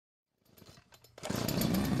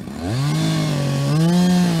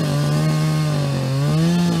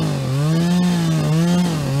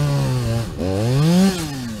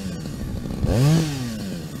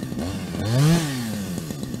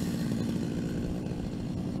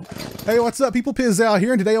Hey, what's up? People Piz out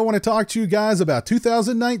here, and today I want to talk to you guys about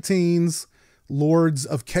 2019's Lords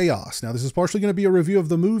of Chaos. Now, this is partially going to be a review of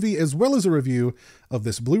the movie as well as a review of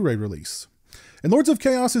this Blu-ray release. And Lords of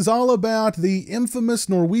Chaos is all about the infamous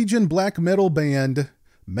Norwegian black metal band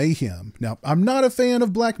Mayhem. Now, I'm not a fan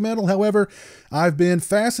of black metal. However, I've been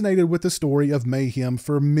fascinated with the story of Mayhem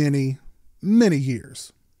for many, many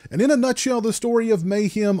years. And in a nutshell, the story of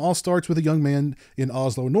Mayhem all starts with a young man in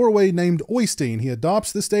Oslo, Norway named Oystein. He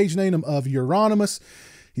adopts the stage name of Euronymous.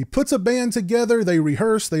 He puts a band together, they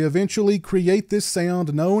rehearse, they eventually create this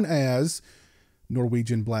sound known as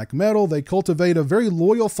Norwegian black metal. They cultivate a very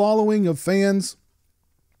loyal following of fans,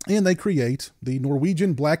 and they create the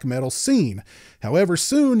Norwegian black metal scene. However,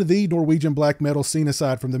 soon the Norwegian black metal scene,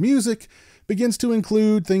 aside from the music, begins to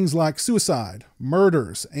include things like suicide,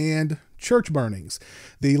 murders, and church burnings.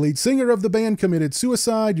 The lead singer of the band committed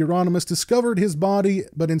suicide. Euronymous discovered his body,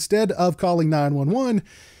 but instead of calling 911,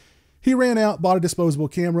 he ran out, bought a disposable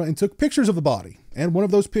camera, and took pictures of the body. And one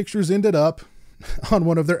of those pictures ended up on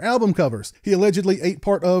one of their album covers. He allegedly ate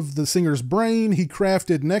part of the singer's brain. He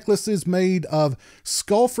crafted necklaces made of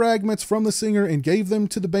skull fragments from the singer and gave them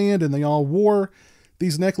to the band, and they all wore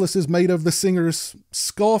these necklaces made of the singer's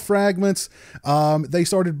skull fragments. They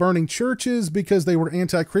started burning churches because they were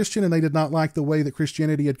anti-Christian and they did not like the way that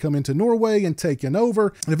Christianity had come into Norway and taken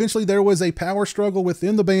over. And eventually there was a power struggle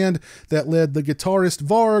within the band that led the guitarist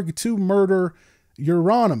Varg to murder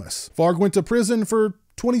Euronymous. Varg went to prison for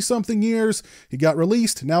 20-something years. He got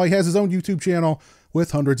released. Now he has his own YouTube channel with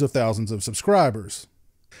hundreds of thousands of subscribers.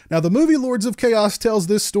 Now, the movie Lords of Chaos tells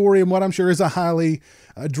this story in what I'm sure is a highly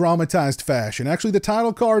dramatized fashion. Actually, the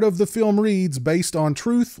title card of the film reads, based on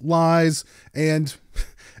truth, lies, and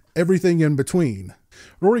everything in between.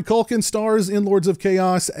 Rory Culkin stars in Lords of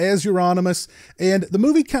Chaos as Euronymous, and the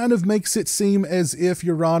movie kind of makes it seem as if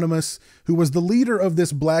Euronymous, who was the leader of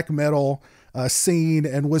this black metal scene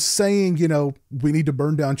and was saying, you know, we need to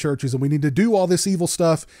burn down churches and we need to do all this evil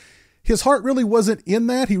stuff, his heart really wasn't in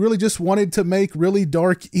that. He really just wanted to make really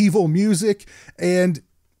dark, evil music and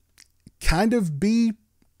kind of be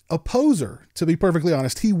a poser, to be perfectly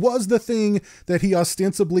honest. He was the thing that he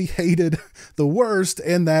ostensibly hated the worst,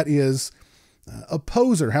 and that is a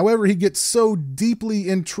poser. However, he gets so deeply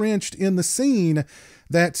entrenched in the scene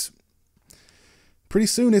that pretty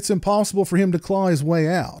soon it's impossible for him to claw his way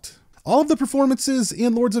out. All of the performances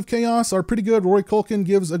in Lords of Chaos are pretty good. Rory Culkin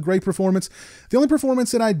gives a great performance. The only performance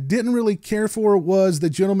that I didn't really care for was the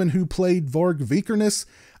gentleman who played Varg Vikernes.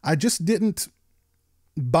 I just didn't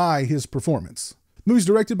buy his performance. The movie's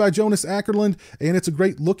directed by Jonas Åkerlund, and it's a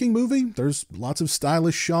great looking movie. There's lots of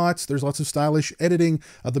stylish shots. There's lots of stylish editing.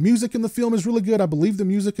 The music in the film is really good. I believe the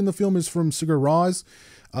music in the film is from Sigur Rós.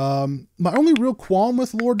 My only real qualm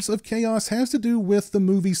with Lords of Chaos has to do with the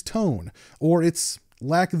movie's tone, or its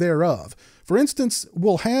lack thereof. For instance,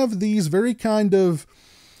 we'll have these very kind of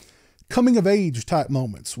coming of age type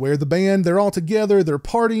moments where the band, they're all together, they're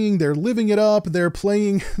partying, they're living it up, they're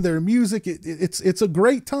playing their music. It's a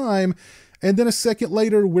great time. And then a second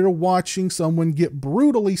later, we're watching someone get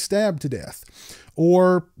brutally stabbed to death,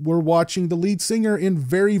 or we're watching the lead singer in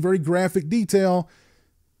very, very graphic detail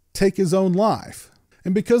take his own life.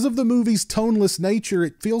 And because of the movie's toneless nature,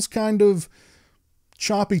 it feels kind of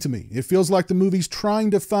choppy to me. It feels like the movie's trying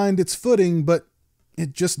to find its footing, but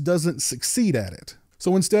it just doesn't succeed at it.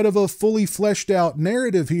 So instead of a fully fleshed out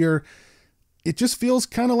narrative here, it just feels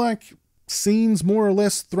kind of like scenes more or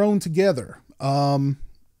less thrown together. And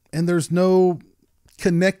there's no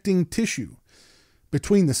connecting tissue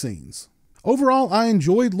between the scenes. Overall, I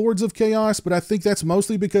enjoyed Lords of Chaos, but I think that's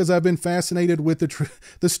mostly because I've been fascinated with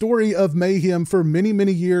the story of Mayhem for many,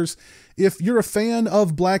 many years. If you're a fan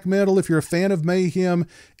of black metal, if you're a fan of Mayhem,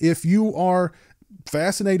 if you are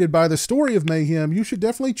fascinated by the story of Mayhem, you should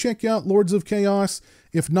definitely check out Lords of Chaos.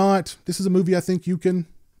 If not, this is a movie I think you can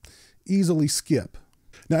easily skip.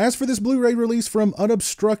 Now, as for this Blu-ray release from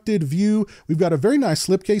Unobstructed View, we've got a very nice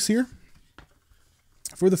slipcase here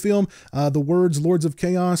for the film. The words Lords of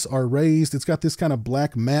Chaos are raised. It's got this kind of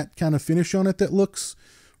black matte kind of finish on it that looks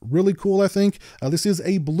really cool, I think. This is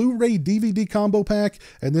a Blu-ray DVD combo pack,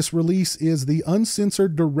 and this release is the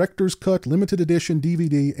uncensored Director's Cut limited edition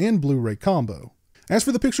DVD and Blu-ray combo. As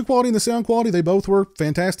for the picture quality and the sound quality, they both were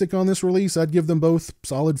fantastic on this release. I'd give them both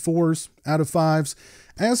solid 4s out of 5s.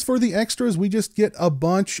 As for the extras, we just get a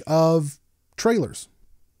bunch of trailers,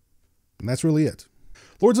 and that's really it.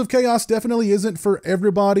 Lords of Chaos definitely isn't for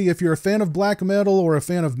everybody. If you're a fan of black metal or a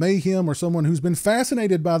fan of Mayhem or someone who's been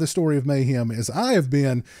fascinated by the story of Mayhem, as I have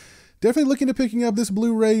been, definitely looking to picking up this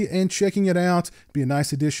Blu-ray and checking it out. Be a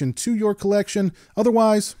nice addition to your collection.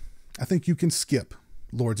 Otherwise, I think you can skip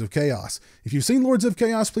Lords of Chaos. If you've seen Lords of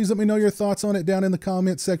Chaos, please let me know your thoughts on it down in the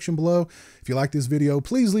comments section below. If you like this video,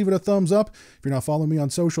 please leave it a thumbs up. If you're not following me on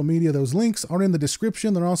social media, those links are in the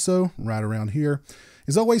description. They're also right around here.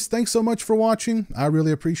 As always, thanks so much for watching. I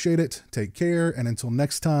really appreciate it. Take care, and until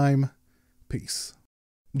next time, peace.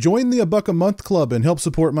 Join the $1 a month club and help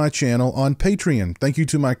support my channel on Patreon. Thank you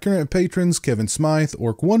to my current patrons: Kevin Smythe,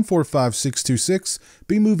 Orc145626,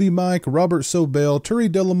 B-Movie Mike, Robert Sobel, Turi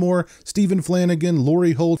Delamore, Stephen Flanagan,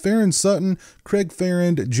 Lori Holt, Farron Sutton, Craig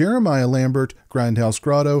Farrand, Jeremiah Lambert, Grindhouse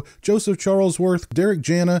Grotto, Joseph Charlesworth, Derek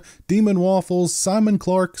Jana, Demon Waffles, Simon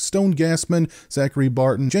Clark, Stone Gassman, Zachary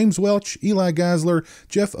Barton, James Welch, Eli Geisler,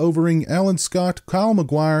 Jeff Overing, Alan Scott, Kyle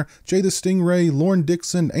McGuire, Jay the Stingray, Lauren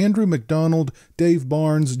Dixon, Andrew McDonald, Dave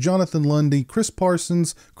Barnes, Jonathan Lundy, Chris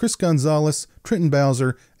Parsons, Chris Gonzalez, Trenton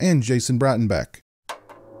Bowser, and Jason Breitenbach.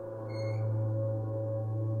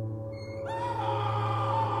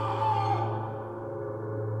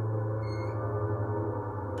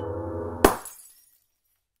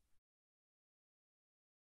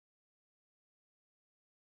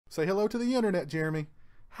 Say hello to the internet, Jeremy.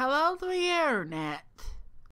 Hello to the internet.